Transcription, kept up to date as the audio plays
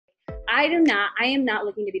I am not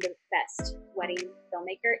looking to be the best wedding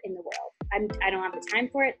filmmaker in the world. I don't have the time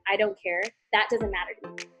for it. I don't care. That doesn't matter to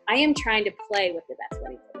me. I am trying to play with the best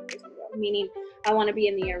wedding filmmakers in the world, meaning I want to be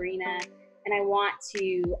in the arena and I want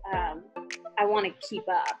to keep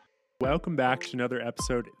up. Welcome back to another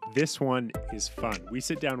episode. This one is fun. We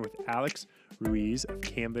sit down with Alex Ruiz of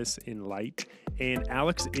Canvas in Light, and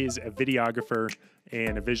Alex is a videographer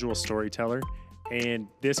and a visual storyteller, and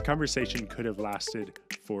this conversation could have lasted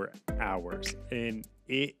for hours. And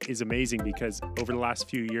it is amazing because over the last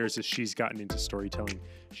few years, as she's gotten into storytelling,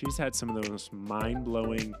 she's had some of the most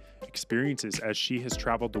mind-blowing experiences as she has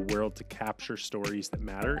traveled the world to capture stories that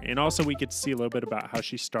matter. And also we get to see a little bit about how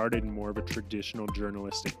she started in more of a traditional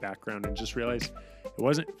journalistic background and just realized it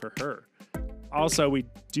wasn't for her. Also, we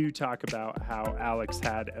do talk about how Alex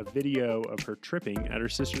had a video of her tripping at her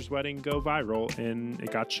sister's wedding go viral, and it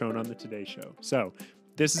got shown on the Today Show. So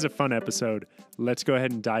this is a fun episode. Let's go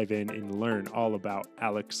ahead and dive in and learn all about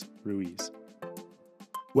Alex Ruiz.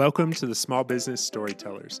 Welcome to the Small Business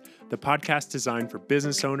Storytellers, the podcast designed for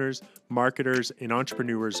business owners, marketers, and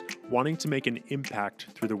entrepreneurs wanting to make an impact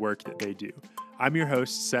through the work that they do. I'm your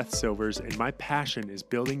host, Seth Silvers, and my passion is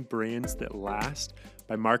building brands that last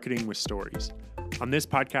by marketing with stories. On this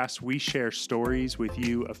podcast, we share stories with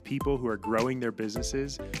you of people who are growing their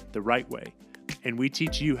businesses the right way, and we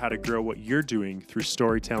teach you how to grow what you're doing through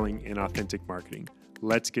storytelling and authentic marketing.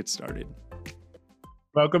 Let's get started.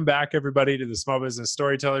 Welcome back, everybody, to the Small Business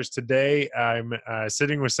Storytellers. Today, I'm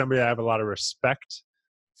sitting with somebody I have a lot of respect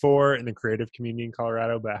for in the creative community in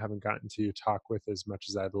Colorado, but I haven't gotten to talk with as much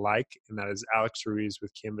as I'd like, and that is Alex Ruiz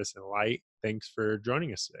with Canvas and Light. Thanks for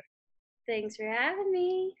joining us today. Thanks for having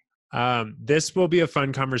me. This will be a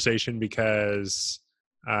fun conversation because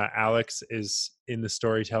Alex is in the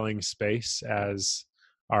storytelling space, as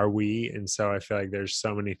are we, and so I feel like there's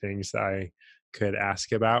so many things that I could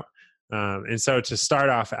ask about. And so to start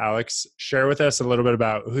off, Alex, share with us a little bit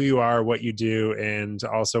about who you are, what you do, and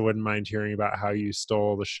also wouldn't mind hearing about how you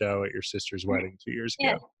stole the show at your sister's wedding 2 years ago.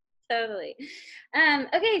 Yeah, totally.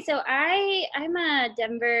 Okay, so I'm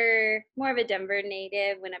more of a Denver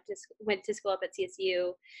native. Went to school up at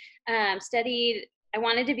CSU. Studied. I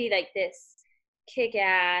wanted to be like this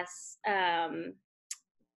kick-ass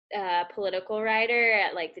political writer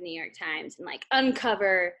at like the New York Times and like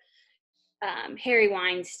uncover Harry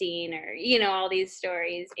Weinstein or, all these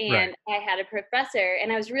stories. And Right. I had a professor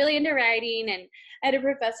and I was really into writing, and I had a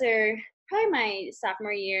professor probably my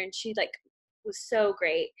sophomore year, and she like was so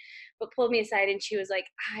great, but pulled me aside and she was like,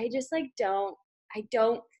 I just like I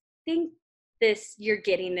don't think you're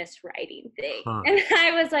getting this writing thing. Huh. And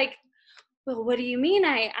I was like, well, what do you mean?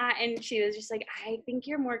 And she was just like, I think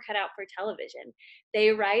you're more cut out for television. They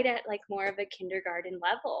write at like more of a kindergarten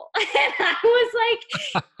level. And I was like,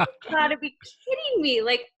 you gotta be kidding me.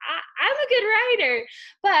 Like, I'm a good writer.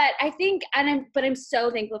 But I think, I'm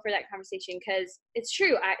so thankful for that conversation, because it's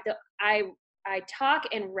true. I talk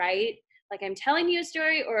and write like I'm telling you a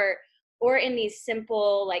story, or in these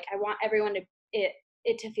simple, like I want everyone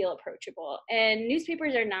it to feel approachable, and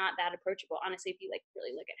newspapers are not that approachable, honestly, if you like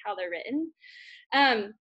really look at how they're written.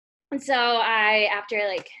 And so after I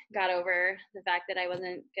like got over the fact that I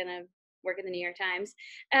wasn't gonna work at the New York Times,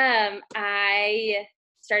 I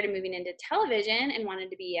started moving into television and wanted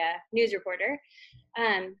to be a news reporter.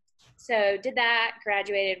 So did that,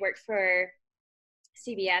 graduated, worked for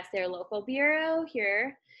CBS, their local bureau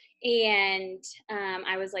here, and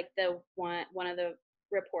I was like the one of the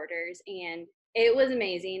reporters, and it was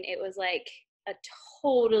amazing. It was like a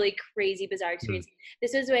totally crazy, bizarre experience.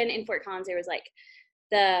 This was when in Fort Collins there was like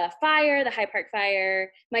the Hyde Park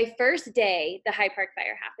fire. My first day, the Hyde Park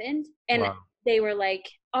fire happened, and Wow. They were like,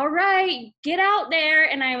 all right, get out there.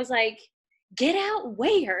 And I was like, get out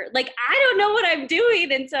where? Like, I don't know what I'm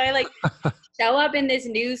doing. And so I like show up in this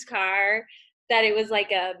news car that it was a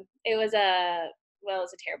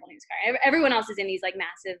terrible news car. Everyone else is in these like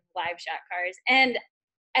massive live shot cars, and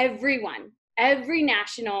every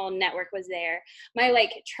national network was there. My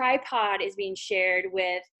like tripod is being shared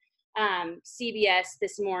with CBS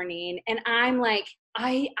this morning, and I'm like,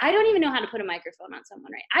 I don't even know how to put a microphone on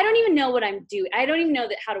someone, right? I don't even know what I'm doing. I don't even know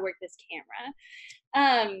how to work this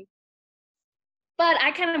camera. But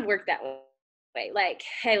I kind of work that way. Like,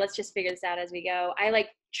 hey, let's just figure this out as we go.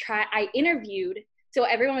 I interviewed, so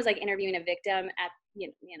everyone was like interviewing a victim at,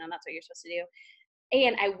 that's what you're supposed to do.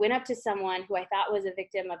 And I went up to someone who I thought was a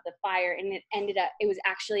victim of the fire, and it was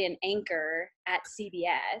actually an anchor at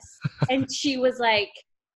CBS. And she was like,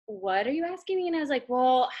 what are you asking me? And I was like,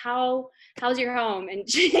 well, how's your home? And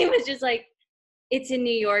she was just like, it's in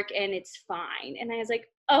New York and it's fine. And I was like,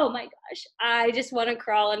 oh my gosh, I just want to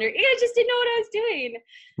crawl under. I just didn't know what I was doing.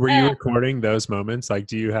 Were you recording those moments? Like,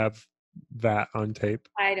 do you have that on tape?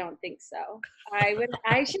 I don't think so.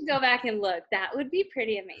 I should go back and look. That would be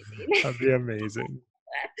pretty amazing. That'd be amazing.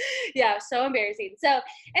 Yeah, so embarrassing. So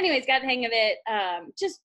anyways, got the hang of it.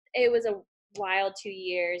 It was a wild 2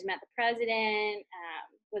 years. Met the president,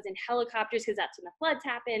 was in helicopters because that's when the floods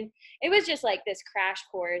happened. It was just like this crash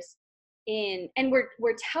course and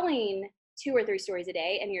we're telling 2 or 3 stories a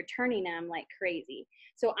day and you're turning them like crazy.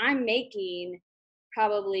 So I'm making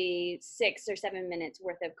probably 6 or 7 minutes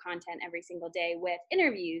worth of content every single day with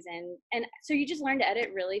interviews and so you just learn to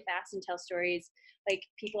edit really fast and tell stories like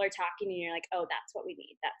people are talking and you're like, oh, that's what we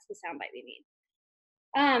need, that's the soundbite we need.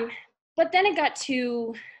 But then it got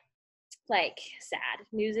too like sad.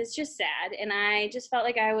 News is just sad, and I just felt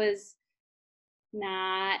like I was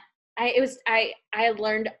not I had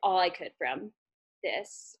learned all I could from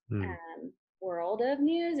this world of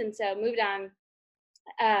news, and so moved on.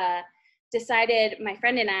 Decided, my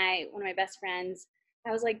friend and I, one of my best friends,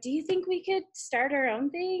 I was like, do you think we could start our own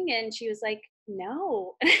thing? And she was like,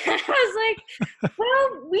 no. I was like,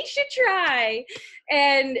 well, we should try.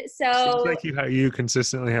 And so seems like you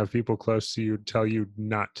consistently have people close to you tell you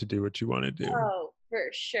not to do what you want to do. Oh, for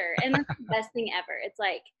sure. And that's the best thing ever. It's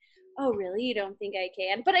like, oh, really? You don't think I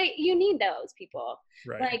can? But you need those people.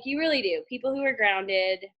 Right. Like, you really do. People who are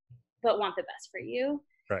grounded but want the best for you.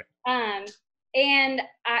 Right. And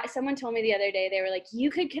someone told me the other day, they were like, you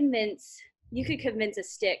could convince a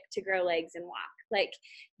stick to grow legs and walk. Like,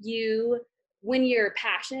 when you're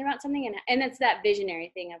passionate about something, and it's that visionary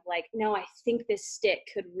thing of like, no, I think this stick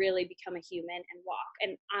could really become a human and walk,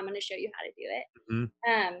 and I'm going to show you how to do it.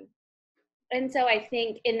 Mm-hmm. And so I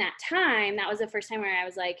think in that time, that was the first time where I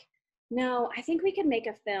was like, no, I think we could make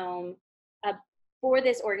a film for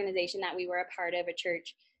this organization that we were a part of, a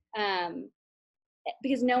church,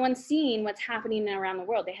 because no one's seen what's happening around the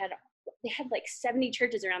world. They had like 70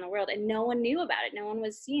 churches around the world, and no one knew about it. No one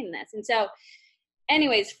was seeing this. And so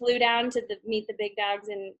anyways, flew down to meet the big dogs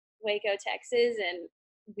in Waco, Texas. And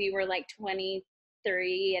we were like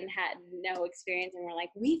 23 and had no experience. And we're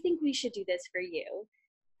like, we think we should do this for you.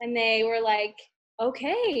 And they were like,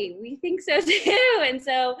 okay, we think so too. And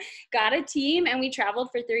so got a team and we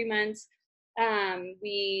traveled for 3 months. All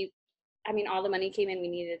the money came in. We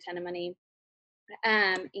needed a ton of money.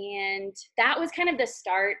 And that was kind of the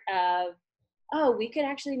start of, oh, we could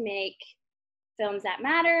actually make films that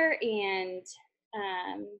matter and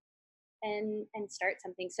start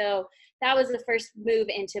something. So that was the first move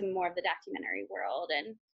into more of the documentary world.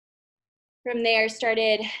 And from there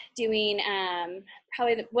started doing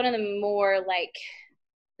probably one of the more like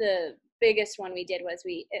the biggest one we did was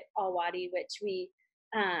Al Wadi, which we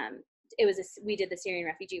did the Syrian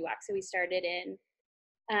refugee walk. So we started in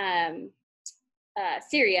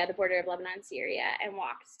Syria, the border of Lebanon and Syria, and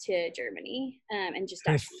walked to Germany and just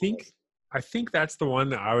I think that's the one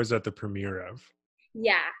that I was at the premiere of.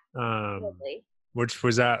 Yeah. Totally. Which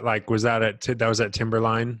was that at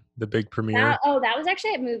Timberline, the big premiere? That was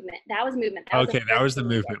actually at Movement. That was Movement. That was the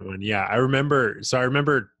Movement one. Yeah, I remember. So I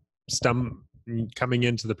remember coming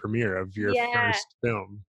into the premiere of your first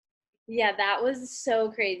film. Yeah, that was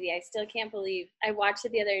so crazy. I still can't believe. I watched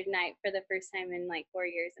it the other night for the first time in like 4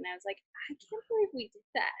 years, and I was like, I can't believe we did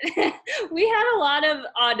that. We had a lot of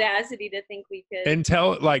audacity to think we could. And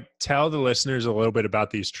tell the listeners a little bit about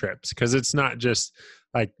these trips, because it's not just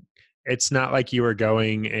like, it's not like you were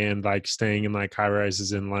going and like staying in like high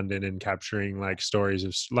rises in London and capturing like stories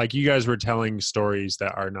of, like, you guys were telling stories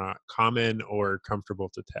that are not common or comfortable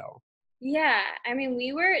to tell. Yeah, I mean,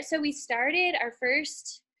 we started our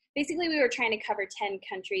first. Basically, we were trying to cover 10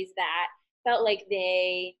 countries that felt like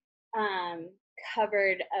they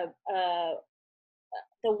covered the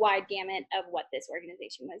wide gamut of what this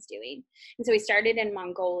organization was doing. And so we started in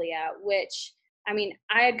Mongolia, which, I mean,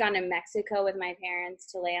 I had gone to Mexico with my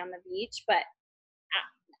parents to lay on the beach, but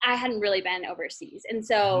I hadn't really been overseas. And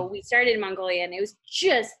so we started in Mongolia, and it was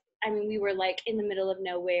just, I mean, we were like in the middle of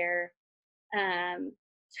nowhere,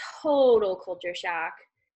 total culture shock.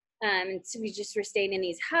 And so we just were staying in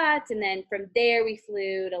these huts. And then from there we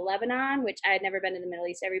flew to Lebanon, which I had never been in the Middle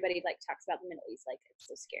East. Everybody like talks about the Middle East, like it's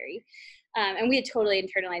so scary. And we had totally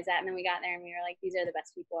internalized that. And then we got there and we were like, these are the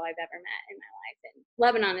best people I've ever met in my life. And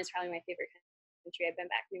Lebanon is probably my favorite country. I've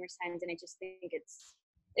been back numerous times, and I just think it's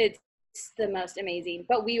the most amazing.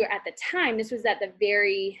 But we were, at the time, this was at the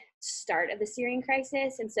very start of the Syrian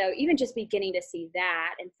crisis. And so even just beginning to see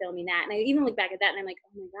that and filming that, and I even look back at that and I'm like,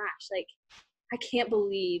 oh my gosh, like, I can't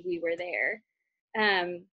believe we were there.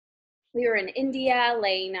 We were in India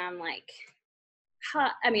laying on like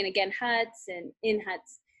again, huts and in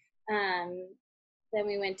huts. Then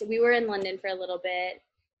we were in London for a little bit,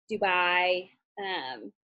 Dubai,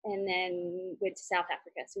 and then went to South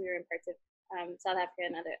Africa. So we were in parts of South Africa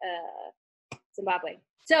and other Zimbabwe.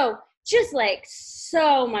 So just like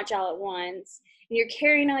so much all at once. And you're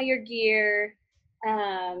carrying all your gear,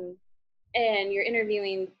 and you're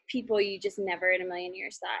interviewing people you just never in a million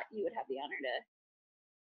years thought you would have the honor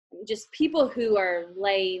to. Just people who are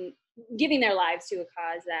giving their lives to a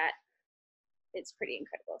cause that it's pretty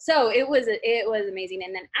incredible. So it was amazing.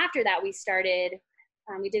 And then after that, we started.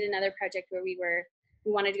 We did another project where we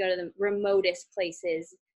wanted to go to the remotest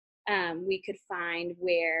places we could find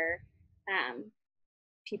where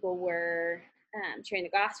people were sharing the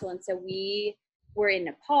gospel. And so we were in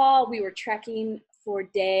Nepal. We were trekking for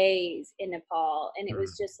days in Nepal, and it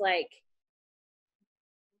was just like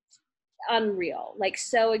unreal, like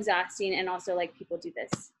so exhausting. And also like people do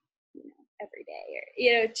this, every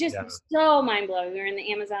day, or, just so mind blowing. We were in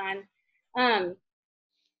the Amazon.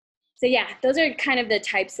 So yeah, those are kind of the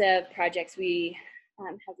types of projects we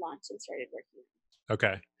have launched and started working on.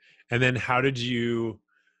 Okay. And then how did you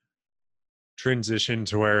transition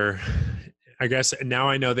to where, I guess now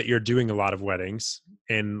I know that you're doing a lot of weddings,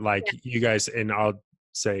 and like you guys, and I'll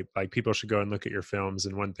say like people should go and look at your films.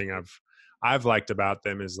 And one thing I've liked about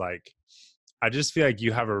them is like, I just feel like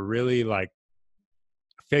you have a really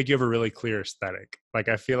clear aesthetic. Like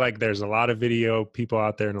I feel like there's a lot of video people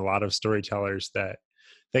out there and a lot of storytellers that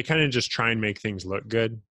they kind of just try and make things look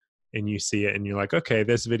good, and you see it and you're like, okay,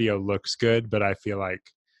 this video looks good. But I feel like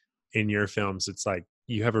in your films, it's like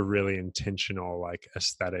you have a really intentional like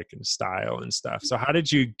aesthetic and style and stuff. So how did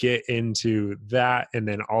you get into that? And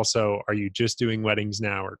then also, are you just doing weddings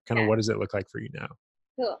now, or kind of what does it look like for you now?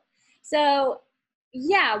 Cool. So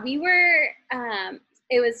yeah, we were,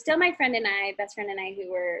 it was still my best friend and I,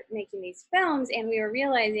 who were making these films, and we were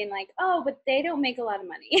realizing like, oh, but they don't make a lot of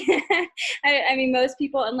money. I mean, most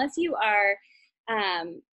people, unless you are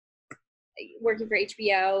working for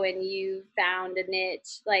HBO and you found a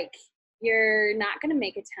niche, like you're not going to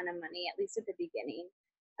make a ton of money, at least at the beginning,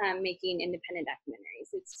 making independent documentaries.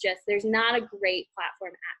 It's just, there's not a great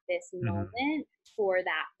platform at this moment for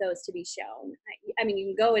those to be shown. I mean, you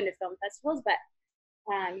can go into film festivals, but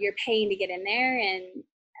you're paying to get in there, and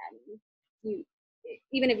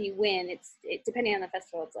even if you win, it's depending on the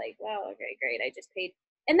festival, it's like, wow, okay, great, I just paid.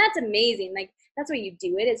 And that's amazing. Like, that's why you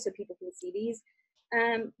do it, is so people can see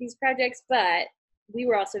these projects. But we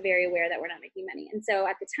were also very aware that we're not making money. And so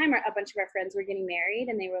at the time, a bunch of our friends were getting married,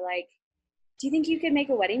 and they were like, do you think you could make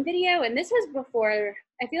a wedding video? And this was before,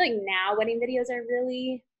 I feel like now wedding videos are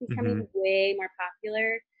really becoming way more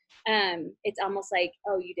popular. It's almost like,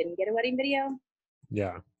 oh, you didn't get a wedding video?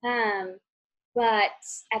 Yeah. But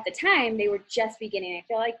at the time, they were just beginning. I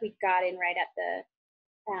feel like we got in right at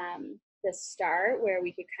the start, where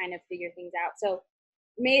we could kind of figure things out. So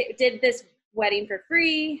did this wedding for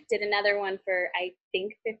free, did another one for I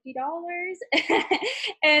think $50.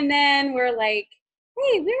 And then we're like,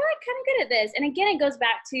 hey, we're like kind of good at this. And again, it goes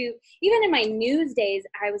back to, even in my news days,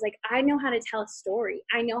 I was like, I know how to tell a story.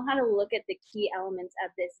 I know how to look at the key elements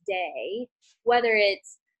of this day, whether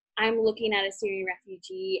it's I'm looking at a Syrian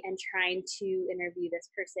refugee and trying to interview this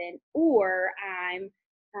person, or I'm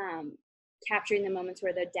capturing the moments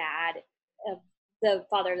where the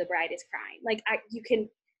father of the bride is crying. Like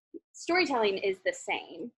storytelling is the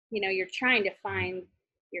same. You're trying to find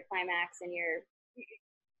your climax and your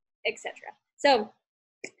etc. So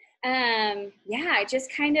I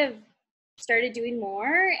just kind of started doing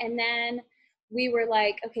more, and then we were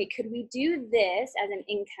like, okay, could we do this as an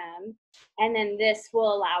income, and then this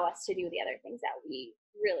will allow us to do the other things that we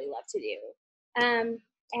really love to do.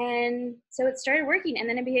 And so it started working, and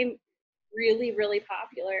then it became really, really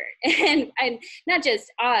popular. And not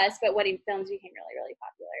just us, but wedding films became really, really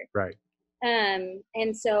popular. Right.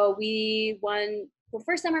 And so we won, the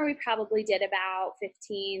first summer we probably did about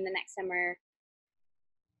 15. The next summer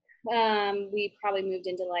we probably moved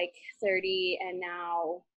into like 30, and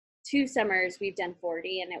now 2 summers we've done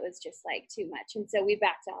 40, and it was just like too much. And so we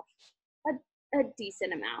backed off a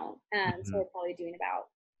decent amount. So we're probably doing about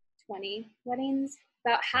 20 weddings.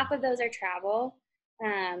 About half of those are travel.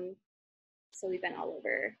 So we've been all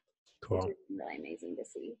over. Cool. Which is really amazing to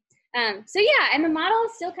see. So yeah, and the model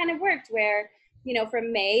still kind of worked where,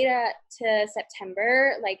 from May to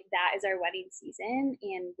September, like that is our wedding season,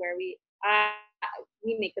 and where we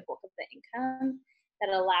make the bulk of the income that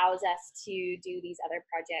allows us to do these other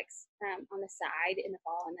projects on the side in the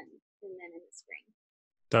fall, and then in the spring.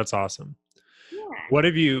 That's awesome. Yeah. What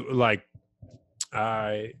have you, like,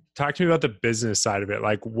 Talk to me about the business side of it,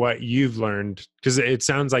 like what you've learned, because it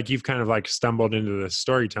sounds like you've kind of like stumbled into the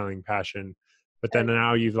storytelling passion, but then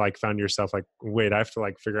now you've like found yourself like, wait, I have to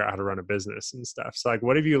like figure out how to run a business and stuff. So like,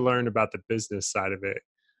 what have you learned about the business side of it,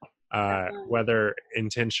 Um, whether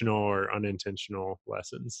intentional or unintentional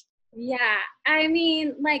lessons? yeah, I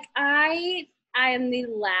mean, like I am the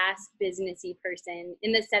last businessy person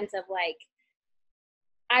in the sense of like,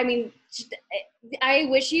 I mean, I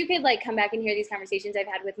wish you could like come back and hear these conversations I've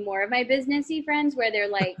had with more of my businessy friends where they're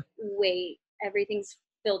like, wait, everything's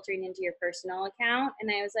filtering into your personal account. And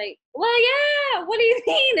I was like, well, yeah, what do you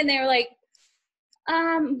mean? And they were like,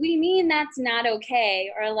 we mean that's not okay.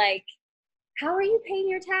 Or like, how are you paying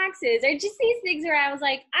your taxes? Or just these things where I was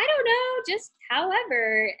like, I don't know, just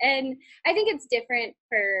however. And I think it's different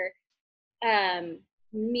for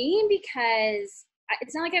me because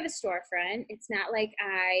it's not like I have a storefront. It's not like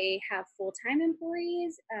I have full-time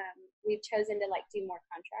employees. We've chosen to like do more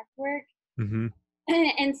contract work. Mm-hmm.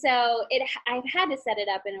 And so I've had to set it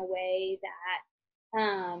up in a way that,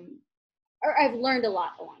 or I've learned a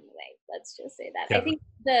lot along the way. Let's just say that. I Yeah. think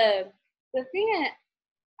the thing that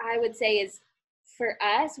I would say is for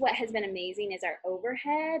us, what has been amazing is our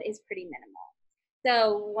overhead is pretty minimal.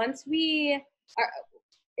 So once we are,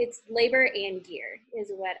 it's labor and gear is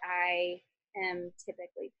what I am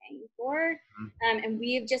typically paying for. And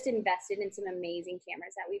we've just invested in some amazing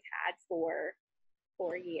cameras that we've had for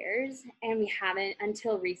 4 years, and we haven't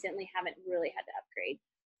until recently haven't really had to upgrade.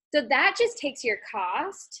 So that just takes your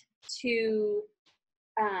to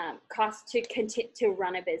cost to continue to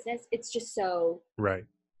run a business. It's just Right.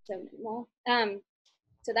 so minimal.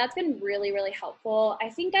 So that's been really, really helpful. I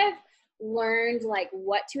think I've learned like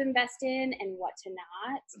what to invest in and what to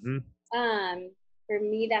not. For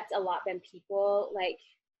me, that's a lot been people. Like,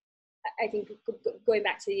 I think going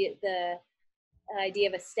back to the idea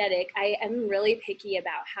of aesthetic, I am really picky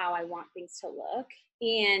about how I want things to look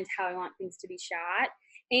and how I want things to be shot.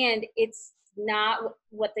 And it's not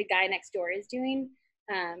what the guy next door is doing.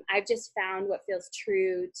 I've just found what feels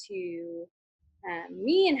true to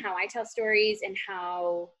me and how I tell stories and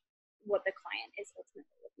what the client is ultimately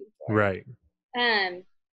looking for. Right.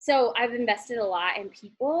 So I've invested a lot in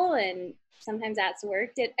people, and sometimes that's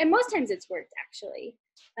worked, and most times it's worked actually,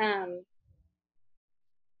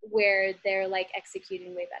 where they're like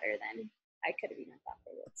executing way better than I could have even thought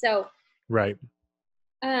they would. So right.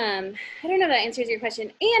 I don't know if that answers your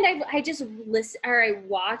question. And I just listen or I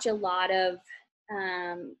watch a lot of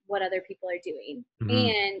what other people are doing. Mm-hmm.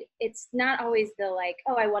 And it's not always the like,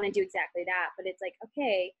 oh, I want to do exactly that, but it's like,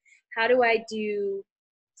 okay, how do I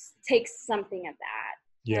take something of that?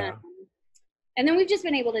 Yeah. And then we've just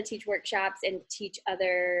been able to teach workshops and teach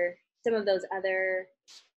some of those other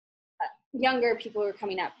younger people who are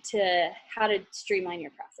coming up to how to streamline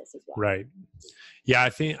your process as well. Right. Yeah,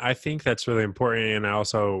 I think that's really important, and I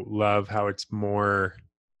also love how it's more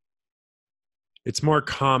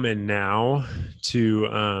common now to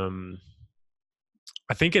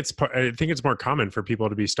I think it's more common for people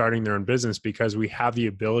to be starting their own business because we have the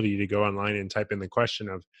ability to go online and type in the question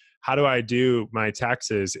of how do I do my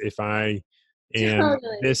taxes if I am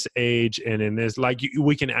this age and in this, like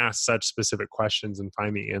we can ask such specific questions and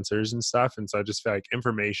find the answers and stuff. And so I just feel like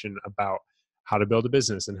information about how to build a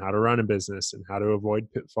business and how to run a business and how to avoid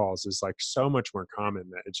pitfalls is like so much more common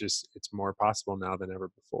that it's more possible now than ever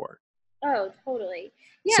before. Oh, totally.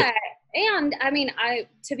 So, Yeah. And I mean,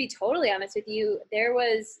 to be totally honest with you, there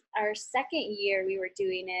was our second year we were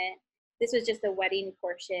doing it. This was just the wedding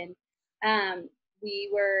portion. I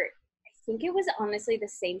think it was honestly the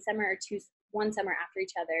same summer or one summer after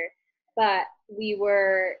each other, but we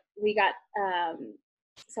got,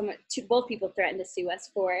 both people threatened to sue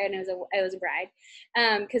us for it, and it was a bride.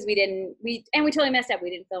 Cause we totally messed up. We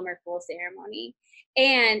didn't film our full ceremony.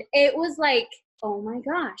 And it was like, oh my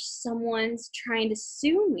gosh, someone's trying to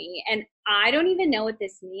sue me. And I don't even know what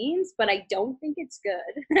this means, but I don't think it's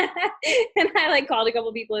good. And I like called a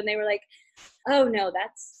couple people and they were like, oh no,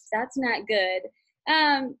 that's not good.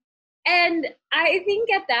 And I think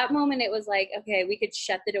at that moment it was like, okay, we could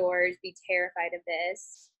shut the doors, be terrified of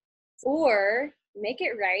this, or make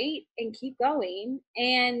it right and keep going.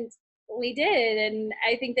 And we did. And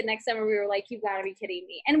I think the next summer we were like, you've got to be kidding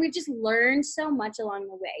me. And we've just learned so much along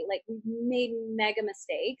the way. Like we've made mega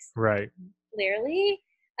mistakes. right. Clearly.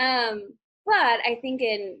 But I think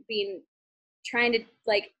trying to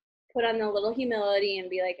like put on a little humility and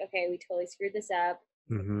be like, okay, we totally screwed this up.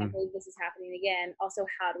 Mm-hmm. I can't believe this is happening again. Also,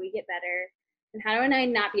 how do we get better? And how do I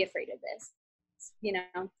not be afraid of this? You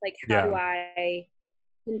know, like how do I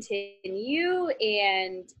continue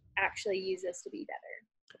and actually use this to be better?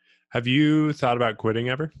 Have you thought about quitting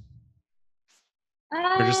ever?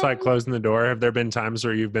 They're just like Um, closing the door. Have there been times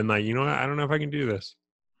where you've been like, you know what, I don't know if I can do this?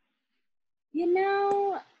 you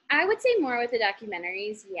know, I would say more with the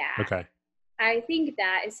documentaries. Yeah. Okay. I think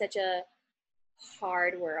that is such a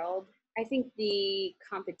hard world. I think the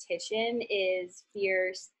competition is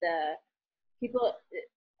fierce. The people,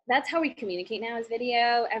 that's how we communicate now is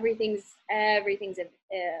video. Everything's a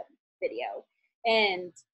video,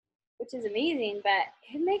 and which is amazing, but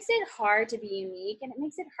it makes it hard to be unique, and it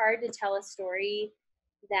makes it hard to tell a story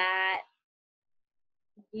that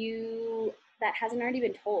you that hasn't already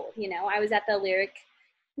been told. I was at the Lyric.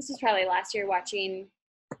 This was probably last year watching.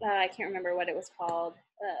 I can't remember what it was called.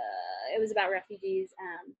 It was about refugees.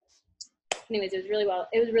 Anyways, it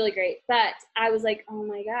was really great. But I was like, oh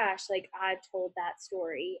my gosh, like I've told that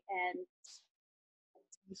story, and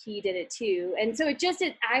he did it too. And so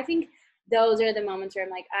I think those are the moments where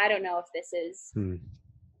I'm like, I don't know if Hmm.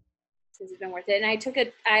 this has been worth it. And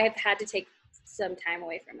I have had to take some time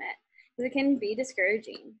away from it because it can be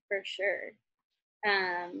discouraging for sure.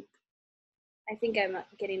 Um, I think I'm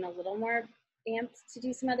getting a little more amped to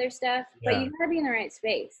do some other stuff, but Yeah. you gotta be in the right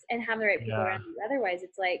space and have the right people Yeah. around you. Otherwise,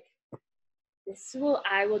 it's like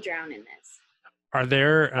I will drown in this. Are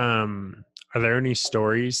there any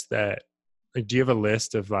stories that, like, do you have a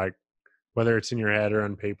list of, like, whether it's in your head or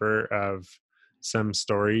on paper, of some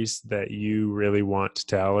stories that you really want to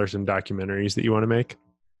tell, or some documentaries that you want to make?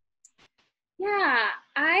 Yeah,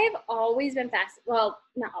 I've always been well,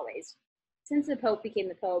 not always. Since the Pope became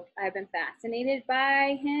the Pope, I've been fascinated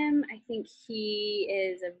by him. I think he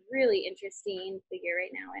is a really interesting figure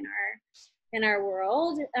right now in our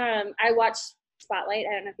world. I watched Spotlight.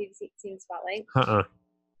 I don't know if you've seen Spotlight. Uh-uh.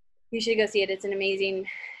 You should go see it. It's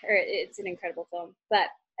an incredible film. But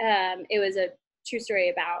it was a true story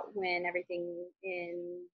about when everything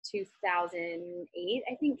in 2008,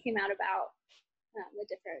 I think, came out about the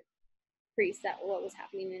different priests, that what was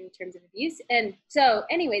happening in terms of abuse. And so,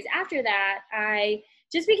 anyways, after that, I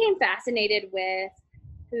just became fascinated with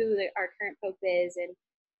who our current pope is, and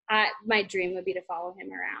my dream would be to follow him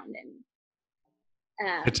around.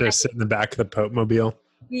 And Get to sit in the back of the Pope Mobile.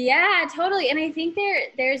 yeah, totally. And I think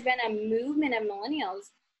there's been a movement of millennials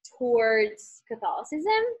towards Catholicism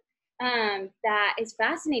that is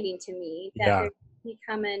fascinating to me. That Yeah. there's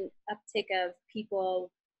become an uptick of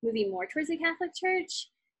people moving more towards the Catholic Church,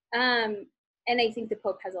 um, and I think the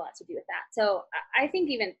Pope has a lot to do with that. So I think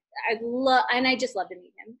I just love to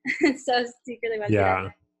meet him. So secretly want to do Yeah.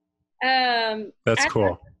 that. That's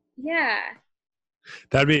cool. Yeah.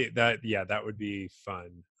 That would be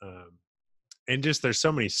fun. And just, there's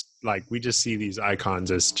so many, like, we just see these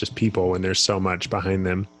icons as just people when there's so much behind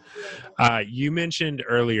them. You mentioned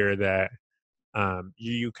earlier that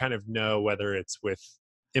you kind of know whether it's with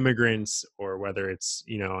immigrants, or whether it's,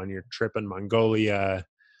 on your trip in Mongolia,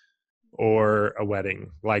 or a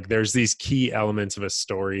wedding. Like, there's these key elements of a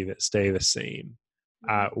story that stay the same.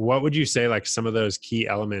 What would you say, like, some of those key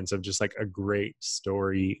elements of just like a great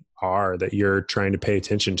story are, that you're trying to pay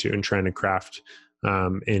attention to and trying to craft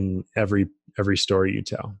in every story you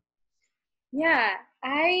tell? Yeah,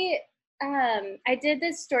 I did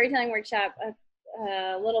this storytelling workshop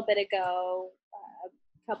a little bit ago,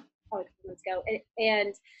 probably a couple months ago,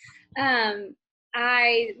 and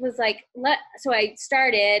I was like, so I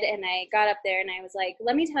started and I got up there and I was like,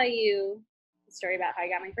 let me tell you the story about how I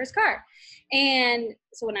got my first car. And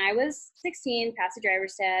so when I was 16, passed the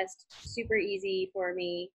driver's test, super easy for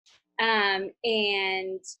me. And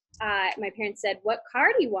my parents said, what car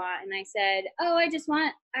do you want? And I said, oh,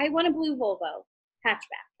 I want a blue Volvo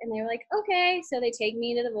hatchback. And they were like, okay. So they take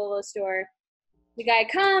me to the Volvo store. The guy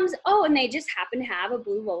comes, oh, and they just happen to have a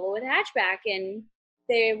blue Volvo with a hatchback. And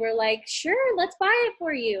they were like, sure, let's buy it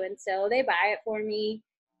for you. And so they buy it for me.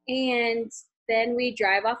 And then we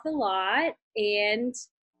drive off the lot, and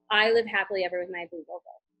I live happily ever with my blue Volvo.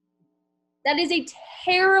 That is a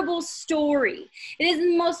terrible story. It is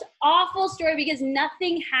the most awful story because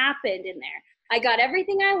nothing happened in there. I got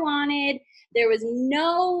everything I wanted. There was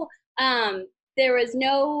no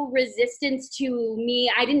resistance to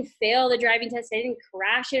me. I didn't fail the driving test. I didn't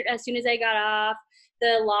crash it as soon as I got off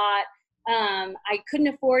the lot. I couldn't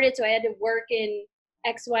afford it, so I had to work in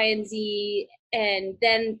X, Y, and Z. And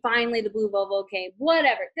then finally the blue Volvo came.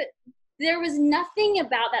 Whatever. There was nothing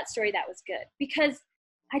about that story that was good because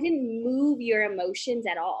I didn't move your emotions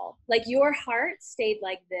at all. Like, your heart stayed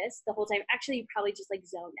like this the whole time. Actually, you probably just like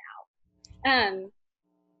zoned out.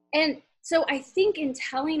 And so I think in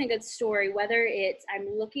telling a good story, whether it's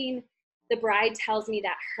the bride tells me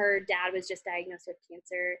that her dad was just diagnosed with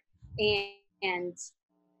cancer, and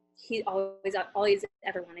he all he's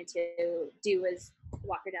ever wanted to do was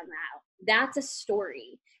walk her down the aisle. that's a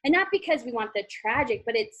story. And not because we want the tragic,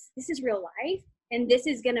 but this is real life, and this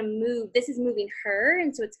is moving her,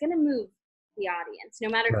 and so it's going to move the audience, no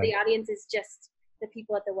matter if Right. the audience is just the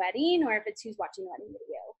people at the wedding or if it's who's watching the wedding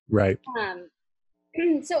video. Right.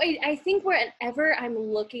 So I think whenever I'm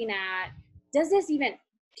looking at,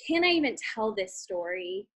 can I even tell this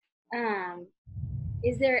story?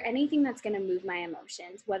 Is there anything that's going to move my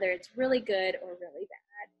emotions, whether it's really good or really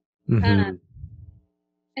bad? Mm-hmm.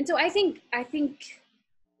 And so I think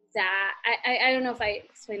that I don't know if I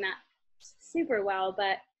explained that super well,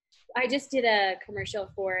 but I just did a commercial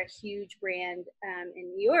for a huge brand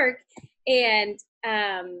in New York, and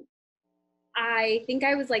I think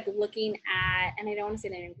I was like looking at, and I don't want to say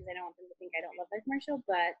the name because I don't want them to think I don't love their commercial,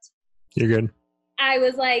 but You're good. I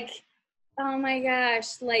was like, oh my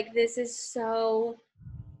gosh, like this is so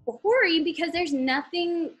boring because there's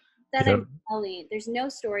nothing that I'm telling. There's no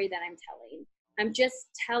story that I'm telling. I'm just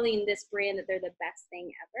telling this brand that they're the best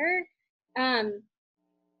thing ever.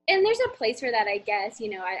 And there's a place for that, I guess.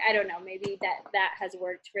 I don't know. Maybe that has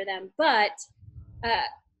worked for them, but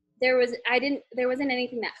there wasn't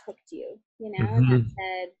anything that hooked you, and that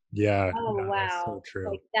said, Yeah. oh No, that's wow, so true.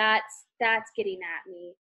 like that's getting at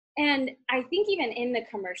me. And I think even in the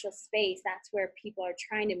commercial space, that's where people are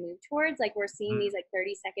trying to move towards. Like we're seeing these like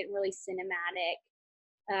 30-second, really cinematic.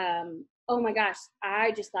 Oh my gosh,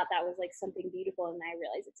 I just thought that was like something beautiful, and I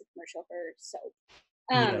realized it's a commercial for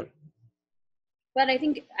soap. But I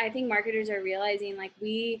think marketers are realizing like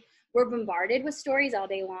we're bombarded with stories all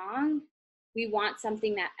day long. We want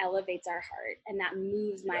something that elevates our heart and that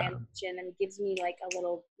moves my emotion and gives me like a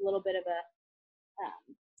little bit of a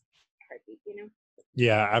heartbeat.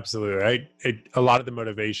 Yeah, absolutely. A lot of the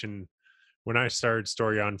motivation when I started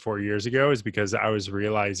Story On 4 years ago is because I was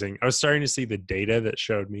starting to see the data that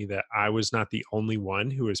showed me that I was not the only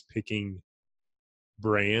one who was picking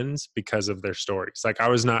brands because of their stories. Like I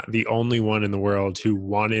was not the only one in the world who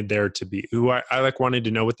wanted there to be, who I like wanted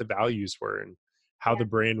to know what the values were and how the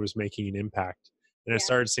brand was making an impact. And I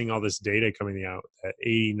started seeing all this data coming out that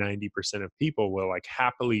 80-90% of people will like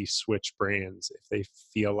happily switch brands if they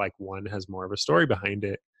feel like one has more of a story behind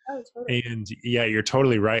it. Oh, totally. And yeah, you're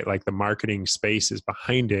totally right. Like the marketing space is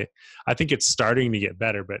behind it. I think it's starting to get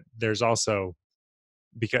better, but there's also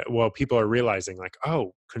people are realizing like,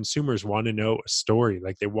 oh, consumers want to know a story.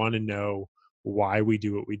 Like they want to know why we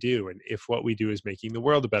do what we do. And if what we do is making the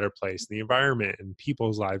world a better place, the environment and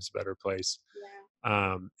people's lives a better place.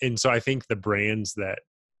 And so I think the brands that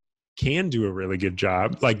can do a really good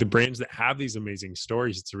job, like the brands that have these amazing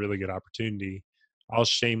stories, it's a really good opportunity. I'll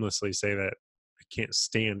shamelessly say that I can't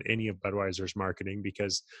stand any of Budweiser's marketing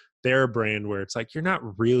because they're a brand where it's like, you're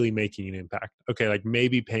not really making an impact. Okay, like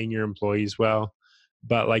maybe paying your employees well,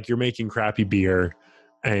 but like you're making crappy beer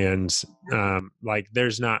and like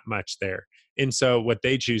there's not much there. And so what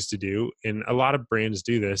they choose to do, and a lot of brands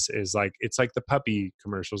do this, is like it's like the puppy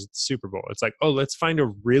commercials at the Super Bowl. It's like, oh, let's find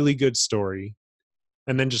a really good story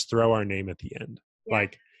and then just throw our name at the end.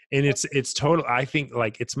 Like, and it's total. I think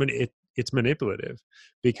like it's manipulative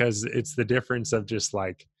because it's the difference of just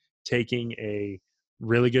like taking a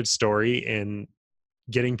really good story and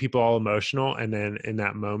getting people all emotional, and then in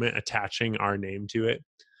that moment attaching our name to it,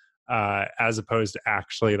 as opposed to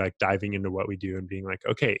actually like diving into what we do and being like,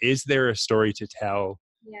 okay, is there a story to tell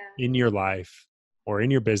in your life or in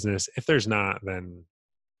your business? If there's not, then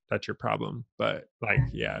that's your problem. But like,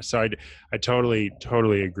 so I totally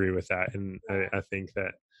agree with that. And I think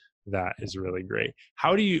that is really great.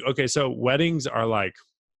 Okay, so weddings are like,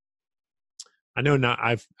 I know not,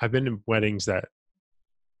 I've been in weddings that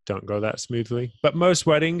don't go that smoothly, but most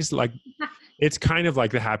weddings, like it's kind of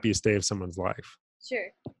like the happiest day of someone's life. Sure.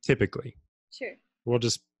 Typically. Sure. We'll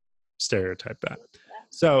just stereotype that.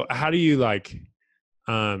 So how do you like,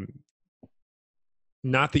 not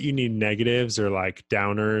that you need negatives or like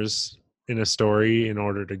downers in a story in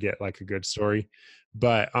order to get like a good story,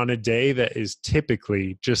 but on a day that is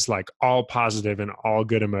typically just like all positive and all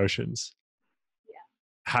good emotions,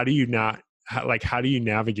 how do you how do you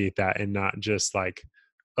navigate that and not just like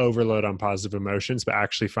overload on positive emotions, but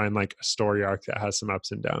actually find like a story arc that has some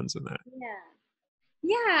ups and downs in that?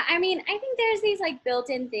 Yeah, I mean, I think there's these like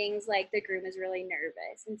built-in things like the groom is really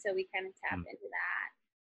nervous, and so we kind of tap into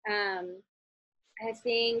that. I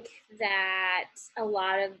think that a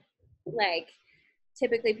lot of like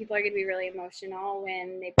typically people are going to be really emotional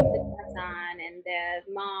when they put the dress on and the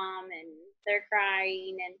mom and they're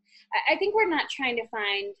crying, and I think we're not trying to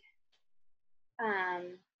find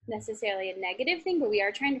necessarily a negative thing, but we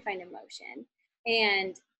are trying to find emotion.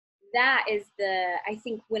 And that is I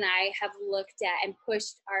think when I have looked at and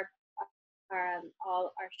pushed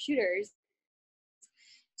all our shooters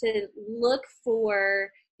to look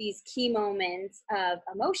for these key moments of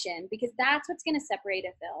emotion, because that's what's going to separate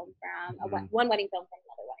a film from one wedding film from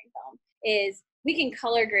another wedding film. Is we can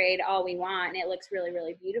color grade all we want and it looks really,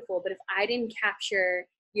 really beautiful, but if I didn't capture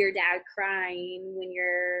your dad crying when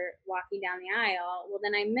you're walking down the aisle, well,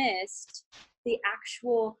 then I missed the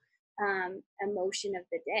actual emotion of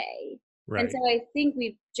the day. Right. And so I think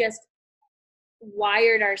we've just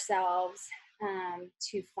wired ourselves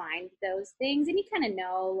to find those things. And you kind of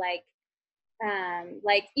know, like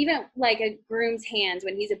even like a groom's hands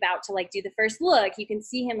when he's about to like do the first look, you can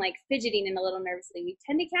see him like fidgeting and a little nervously. We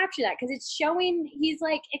tend to capture that because it's showing he's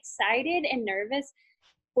like excited and nervous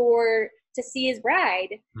to see his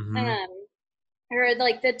bride. Or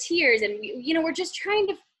like the tears, and we're just trying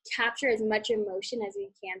to capture as much emotion as we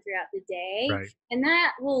can throughout the day. Right. And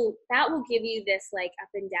that will give you this like up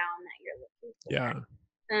and down that you're looking for.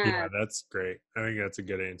 Yeah, that's great. I think that's a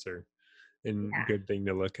good answer and good thing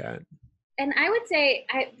to look at. And I would say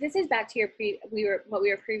this is back to what we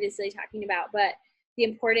were previously talking about, but the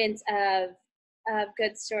importance of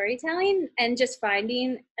good storytelling and just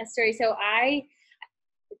finding a story. So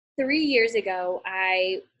 3 years ago,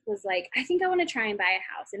 I was like, I think I want to try and buy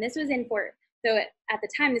a house. And this was at the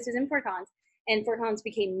time, this was in Fort Collins, and Fort Collins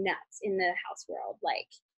became nuts in the house world. Like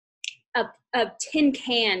a tin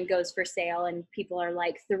can goes for sale and people are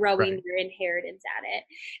like throwing their inheritance at it.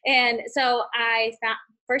 And so I found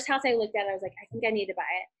first house I looked at, I was like, I think I need to buy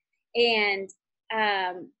it.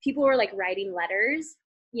 And people were like writing letters,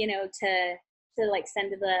 to like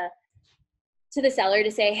send to the seller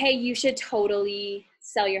to say, hey, you should totally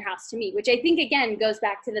sell your house to me, which I think again goes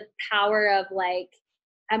back to the power of like,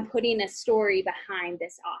 I'm putting a story behind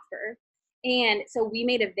this offer. And so we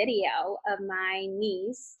made a video of my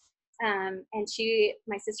niece, and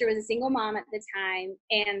my sister was a single mom at the time.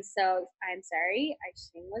 And so I'm sorry, I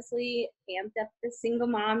shamelessly amped up the single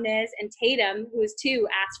momness, and Tatum, who was 2,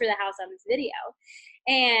 asked for the house on this video.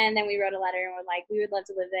 And then we wrote a letter and we're like, we would love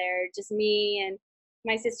to live there, just me and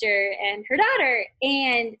my sister and her daughter.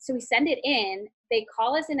 And so we send it in. They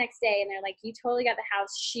call us the next day and they're like, you totally got the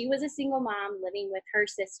house. She was a single mom living with her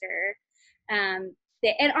sister. And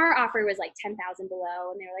our offer was like 10,000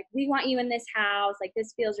 below. And they were like, we want you in this house. Like,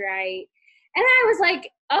 this feels right. And I was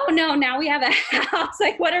like, oh no, now we have a house.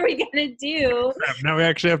 Like, what are we going to do? Now we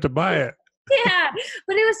actually have to buy it. Yeah.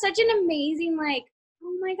 But it was such an amazing, like,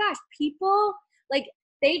 oh my gosh, people, like,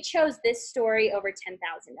 they chose this story over $10,000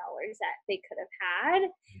 that they could have had.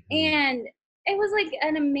 And it was like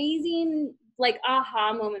an amazing, like,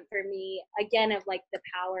 aha moment for me, again, of like the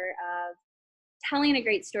power of telling a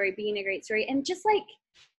great story, being a great story, and just like,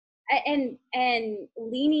 and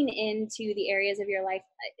leaning into the areas of your life.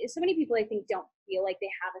 So many people, I think, don't feel like they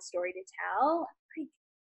have a story to tell. Like,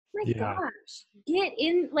 my gosh, get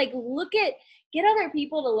in, like, get other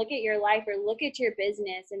people to look at your life or look at your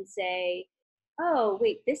business and say, oh,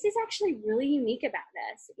 wait, this is actually really unique about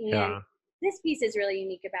us. And this piece is really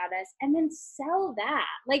unique about us. And then sell that.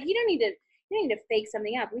 Like, you don't need to fake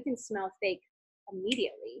something up. We can smell fake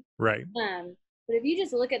immediately. Right. But if you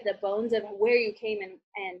just look at the bones of where you came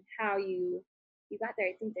and how you got there,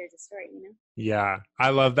 I think there's a story, Yeah, I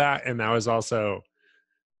love that. And that was also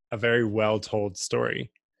a very well told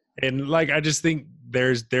story. And like, I just think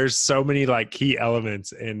there's so many like key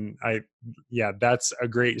elements, and that's a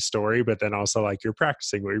great story. But then also like you're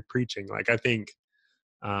practicing what you're preaching. Like, I think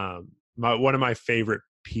one of my favorite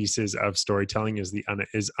pieces of storytelling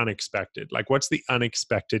is unexpected. Like, what's the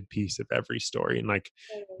unexpected piece of every story? And like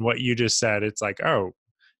what you just said, it's like, oh,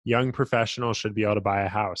 young professionals should be able to buy a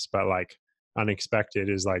house, but like unexpected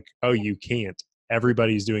is like, oh, you can't.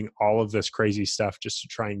 Everybody's doing all of this crazy stuff just to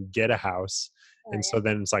try and get a house. And so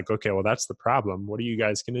then it's like, okay, well, that's the problem. What are you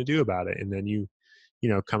guys going to do about it? And then you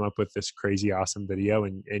come up with this crazy, awesome video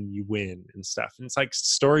and you win and stuff. And it's like,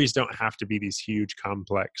 stories don't have to be these huge,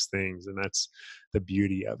 complex things. And that's the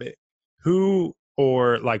beauty of it. Who,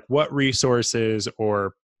 or like what resources,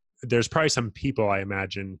 or there's probably some people I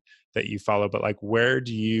imagine that you follow, but like, where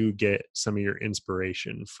do you get some of your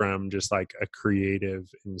inspiration from, just like a creative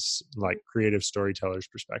and like creative storyteller's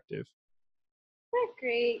perspective? That's a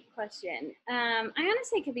great question. I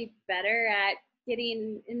honestly could be better at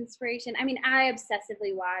getting inspiration. I mean, I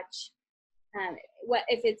obsessively watch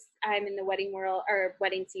I'm in the wedding world or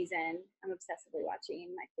wedding season, I'm obsessively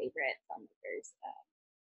watching my favorite filmmakers.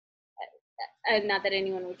 Not that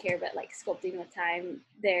anyone would care, but like Sculpting with Time,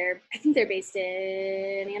 I think they're based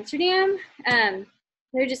in Amsterdam.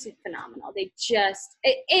 They're just phenomenal.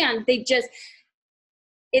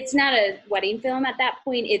 It's not a wedding film at that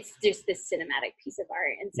point. It's just this cinematic piece of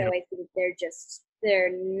art. And so I think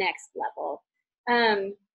they're next level.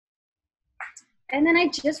 And then I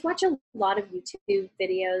just watch a lot of YouTube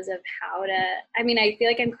videos of how to, I mean, I feel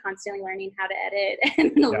like I'm constantly learning how to edit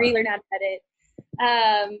and Yeah. relearn how to edit.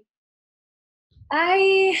 Um,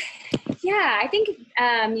 I, yeah, I think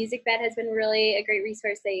MusicBed has been really a great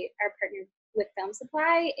resource. They are partnered with Film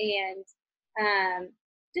Supply and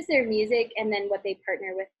just their music, and then what they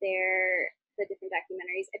partner with the different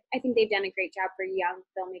documentaries. I think they've done a great job for young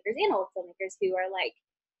filmmakers and old filmmakers who are like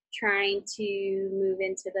trying to move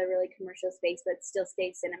into the really commercial space but still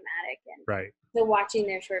stay cinematic. And Right. so watching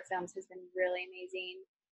their short films has been really amazing.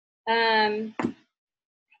 That's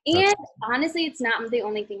And honestly, it's not the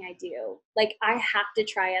only thing I do. Like, I have to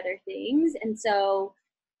try other things. And so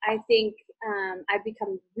I think I've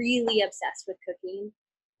become really obsessed with cooking,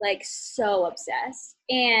 like so obsessed.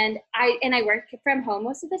 And I work from home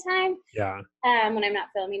most of the time yeah. when I'm not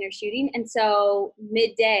filming or shooting. And so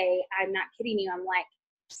midday, I'm not kidding you, I'm like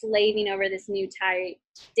slaving over this new Thai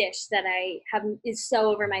dish that I have is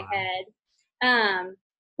so over my head.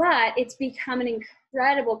 But it's become an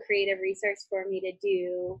incredible creative resource for me to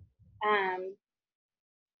do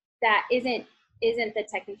that isn't the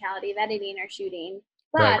technicality of editing or shooting,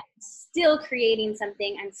 Right. but still creating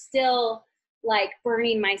something. I'm still like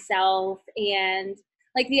burning myself. And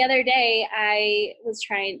like the other day, I was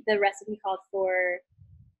trying, the recipe called for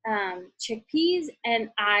chickpeas, and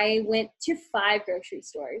I went to 5 grocery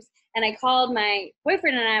stores, and I called my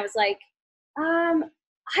boyfriend and I was like, I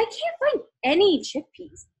can't find any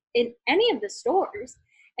chickpeas in any of the stores.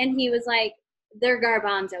 And he was like, they're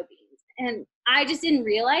garbanzo beans. And I just didn't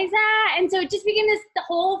realize that. And so it just became the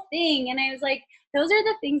whole thing. And I was like, those are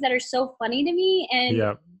the things that are so funny to me, and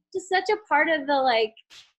Yeah. just such a part of the like,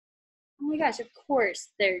 oh my gosh, of course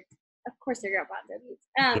they're garbanzo beans.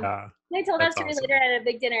 Yeah. And I told that That's story awesome. later at a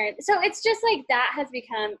big dinner. So it's just like that has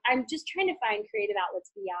become, I'm just trying to find creative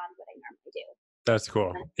outlets beyond what I normally do. That's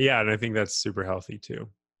cool. Yeah. And I think that's super healthy too.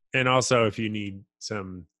 And also, if you need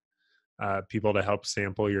some people to help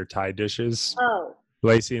sample your Thai dishes, Oh,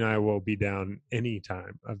 Lacey and I will be down any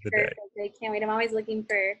time of the day. perfect. I can't wait. I'm always looking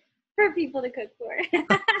for people to cook for.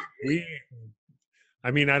 We,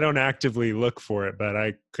 I mean, I don't actively look for it, but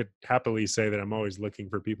I could happily say that I'm always looking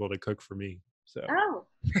for people to cook for me. So Oh,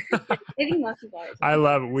 I think most people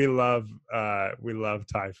are. we love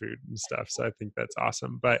Thai food and stuff. So I think that's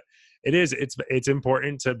awesome. But it's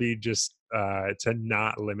important to be just to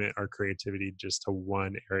not limit our creativity just to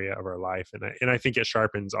one area of our life, and I think it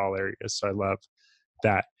sharpens all areas. So I love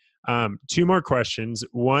that. 2 more questions.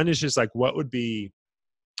 One is just like, what would be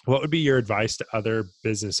your advice to other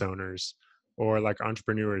business owners or like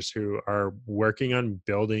entrepreneurs who are working on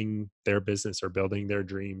building their business or building their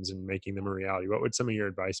dreams and making them a reality? What would some of your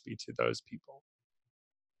advice be to those people?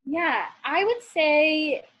 Yeah, I would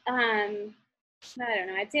say, I don't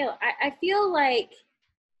know. I feel like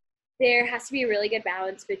there has to be a really good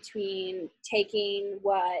balance between taking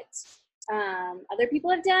what other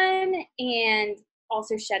people have done and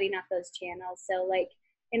also shutting off those channels. So, like,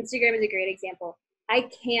 Instagram is a great example. I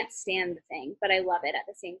can't stand the thing, but I love it at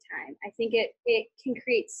the same time. I think it can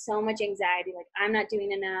create so much anxiety. Like, I'm not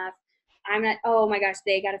doing enough. I'm not. Oh my gosh,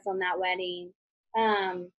 they got to film that wedding.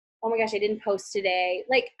 Oh my gosh, I didn't post today.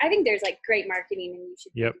 Like, I think there's like great marketing, and you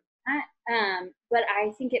should be Yep. doing that. But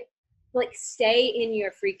I think it like stay in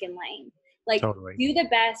your freaking lane. Like, Totally. do the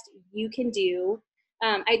best you can do.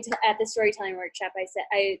 At the storytelling workshop,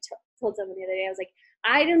 told someone the other day, I was like,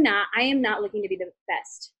 I am not looking to be the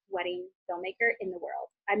best wedding filmmaker in the world.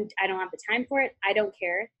 I don't have the time for it. I don't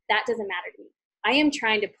care. That doesn't matter to me. I am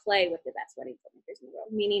trying to play with the best wedding filmmakers in the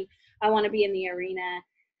world, meaning I want to be in the arena,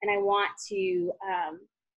 and I want to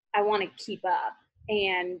keep up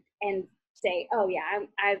and say, oh yeah,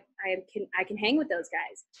 I can hang with those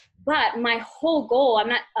guys. But my whole goal, I'm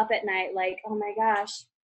not up at night like, oh my gosh,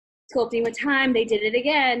 sculpting with time, they did it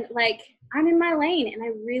again. Like, I'm in my lane and I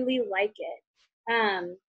really like it.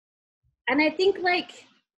 And I think like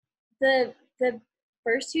the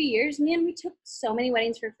first 2 years, man, we took so many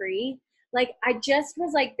weddings for free. Like, I just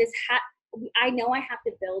was like I know I have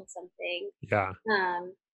to build something. Yeah.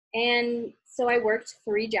 And so I worked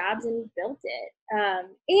 3 jobs and built it.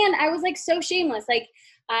 And I was like so shameless. Like,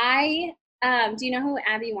 do you know who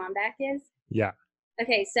Abby Wambach is? Yeah.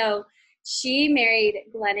 Okay, so she married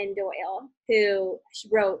Glennon Doyle, who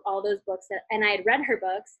wrote all those books and I had read her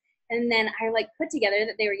books, and then I like put together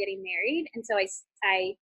that they were getting married, and so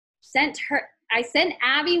I sent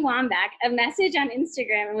Abby Wambach a message on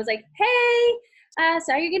Instagram and was like, hey,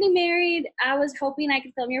 so you're getting married. I was hoping I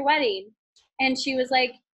could film your wedding. And she was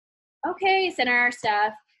like, okay, sent her our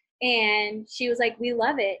stuff. And she was like, we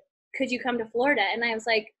love it. Could you come to Florida? And I was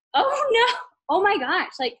like, oh no, oh my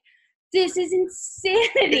gosh. Like, this is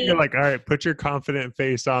insanity. You're like, all right, put your confident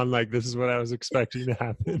face on. Like, this is what I was expecting to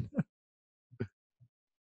happen.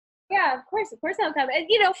 Yeah, of course that'll come. And,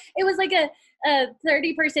 you know, it was like a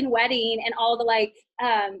 30-person wedding, and all the like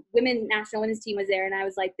national women's team was there, and I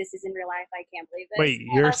was like, this isn't real life. I can't believe this. Wait,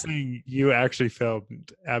 you're saying you actually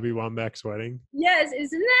filmed Abby Wambach's wedding? Yes,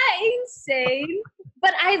 isn't that insane?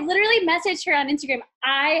 But I literally messaged her on Instagram.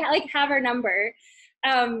 I like have her number,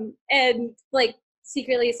 and like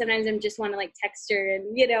secretly sometimes I just want to like text her,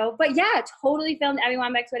 and you know. But yeah, totally filmed Abby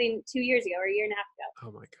Wambach's wedding 2 years ago or a year and a half ago.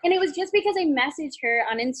 Oh my god! And it was just because I messaged her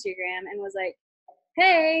on Instagram and was like,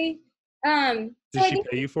 "Hey." Did she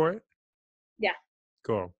pay you for it? Yeah.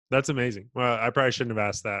 Cool. That's amazing. Well, I probably shouldn't have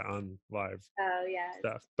asked that on live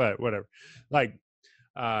stuff, but whatever. Like,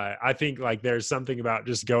 I think like there's something about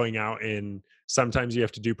just going out, and sometimes you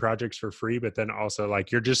have to do projects for free, but then also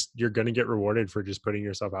like you're going to get rewarded for just putting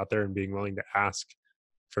yourself out there and being willing to ask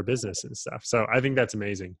for business and stuff. So I think that's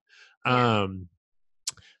amazing. Yeah.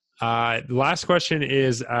 The last question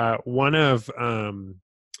is one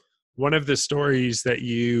of the stories that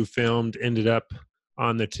you filmed ended up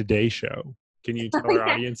on the Today Show. Can you tell our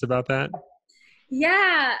audience about that?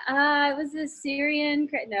 Yeah, it was a Syrian.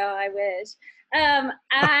 No, I wish.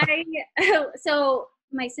 So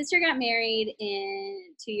my sister got married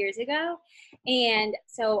 2 years ago, and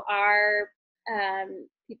so our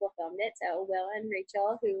people filmed it. So Will and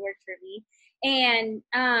Rachel, who worked for me, and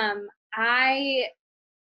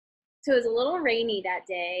so it was a little rainy that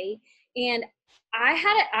day, and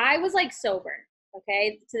I was like sober.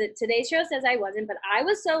 Okay, Today's Show says I wasn't, but I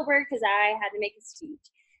was sober because I had to make a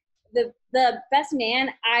speech. The best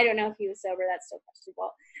man, I don't know if he was sober. That's still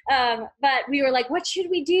questionable. But we were like, what should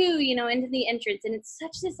we do? You know, into the entrance, and it's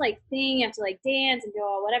such this like thing. You have to like dance and do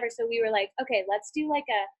all whatever. So we were like, okay, let's do like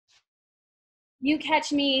you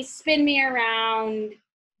catch me, spin me around,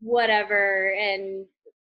 whatever. And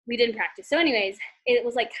we didn't practice. So anyways, it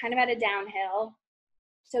was like kind of at a downhill.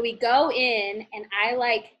 So we go in, and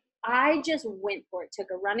I just went for it, took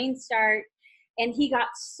a running start, and he got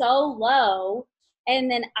so low, and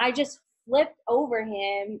then I just flipped over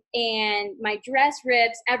him, and my dress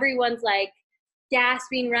rips. Everyone's like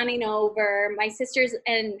gasping, running over. My sister's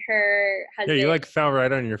and her husband. Yeah, you like fell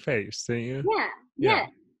right on your face, didn't you? Yeah.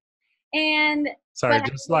 And sorry,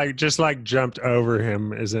 just like jumped over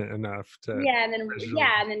him isn't enough to. And then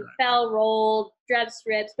fell, rolled, dress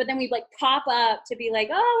rips. But then we like pop up to be like,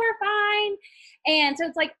 oh, we're fine. And so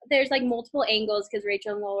it's like there's like multiple angles because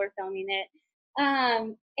Rachel and Will were filming it.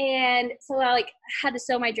 And so I like had to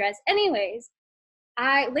sew my dress. Anyways,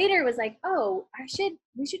 I later was like, oh,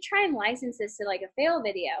 we should try and license this to like a fail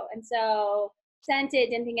video. And so sent it,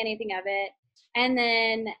 didn't think anything of it. And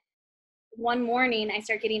then one morning I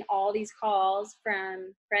start getting all these calls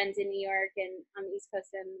from friends in New York and on the East Coast,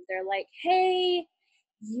 and they're like, hey,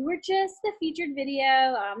 you were just the featured video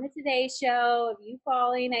on the Today Show of you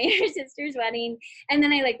falling at your sister's wedding. And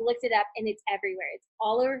then I like looked it up, and it's everywhere. It's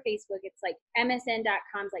all over Facebook. It's like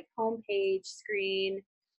MSN.com's like homepage screen.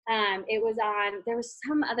 It was on, there was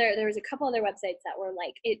a couple other websites that were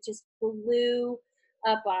like, it just blew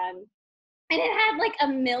up on. And it had like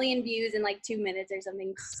 1 million views in like 2 minutes or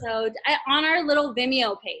something. So on our little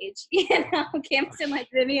Vimeo page, you know, Campus and like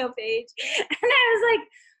Vimeo page. And I was like,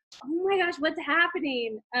 oh my gosh, what's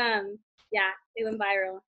happening? Yeah, it went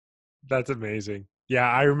viral. That's amazing.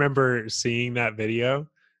 Yeah, I remember seeing that video,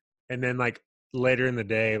 and then like later in the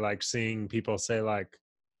day, like seeing people say like,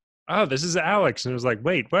 oh, this is Alex. And it was like,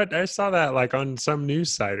 wait, what? I saw that like on some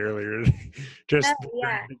news site earlier. Just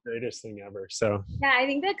the greatest thing ever. So yeah, I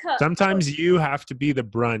think sometimes you have to be the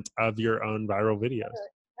brunt of your own viral videos.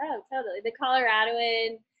 Oh, totally. The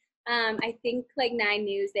Coloradoan, I think like 9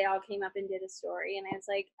 News, they all came up and did a story. And I was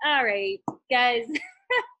like, all right, guys.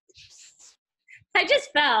 I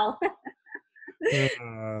just fell. That's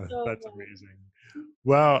amazing.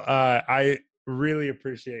 Well, I really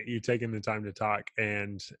appreciate you taking the time to talk,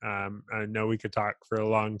 and I know we could talk for a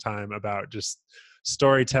long time about just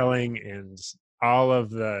storytelling and all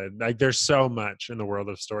of the like there's so much in the world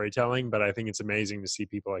of storytelling, but I think it's amazing to see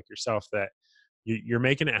people like yourself that you're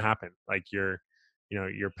making it happen. Like you're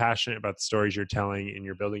passionate about the stories you're telling, and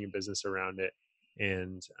you're building a business around it,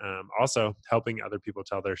 and also helping other people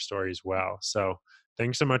tell their stories well. So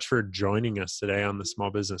thanks so much for joining us today on the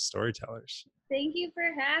Small Business Storytellers. Thank you for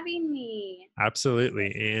having me.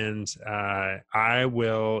 Absolutely. And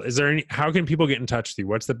how can people get in touch with you?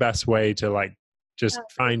 What's the best way to like just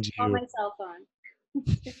find you? Call my cell phone.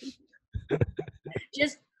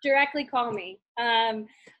 Just directly call me. The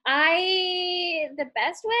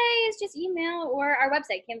best way is just email or our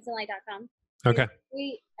website, campusandlight.com. Okay.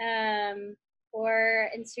 or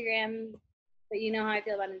Instagram, but you know how I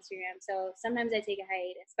feel about Instagram. So sometimes I take a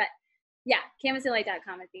hiatus. But yeah,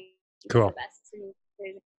 canvasandlight.com I think is the Cool. best. And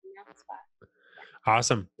there's a email spot.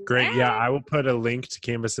 Awesome. Great. Yeah, I will put a link to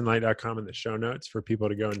canvasandlight.com in the show notes for people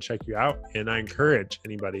to go and check you out. And I encourage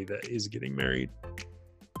anybody that is getting married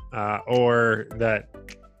or that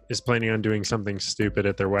is planning on doing something stupid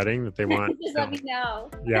at their wedding that they want. Just let me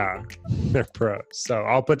know. Yeah, they're pros. So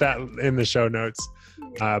I'll put that in the show notes.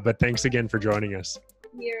 But thanks again for joining us.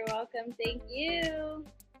 You're welcome. Thank you.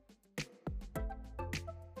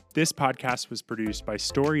 This podcast was produced by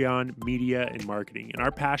Story On Media and Marketing, and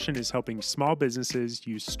our passion is helping small businesses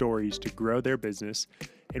use stories to grow their business,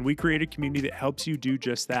 and we create a community that helps you do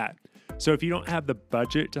just that. So if you don't have the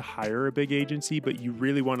budget to hire a big agency, but you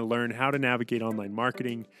really want to learn how to navigate online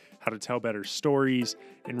marketing, how to tell better stories,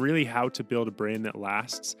 and really how to build a brand that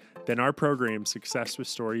lasts, then our program, Success with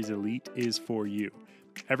Stories Elite, is for you.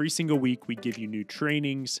 Every single week, we give you new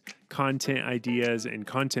trainings, content ideas, and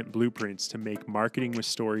content blueprints to make marketing with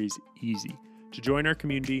stories easy. To join our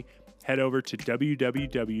community, head over to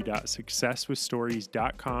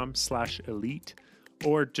www.successwithstories.com/elite,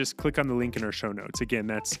 or just click on the link in our show notes. Again,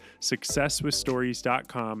 that's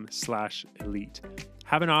successwithstories.com/elite.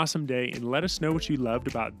 Have an awesome day, and let us know what you loved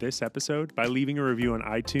about this episode by leaving a review on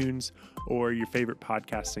iTunes or your favorite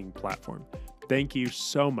podcasting platform. Thank you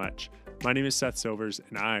so much. My name is Seth Silvers,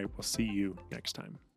 and I will see you next time.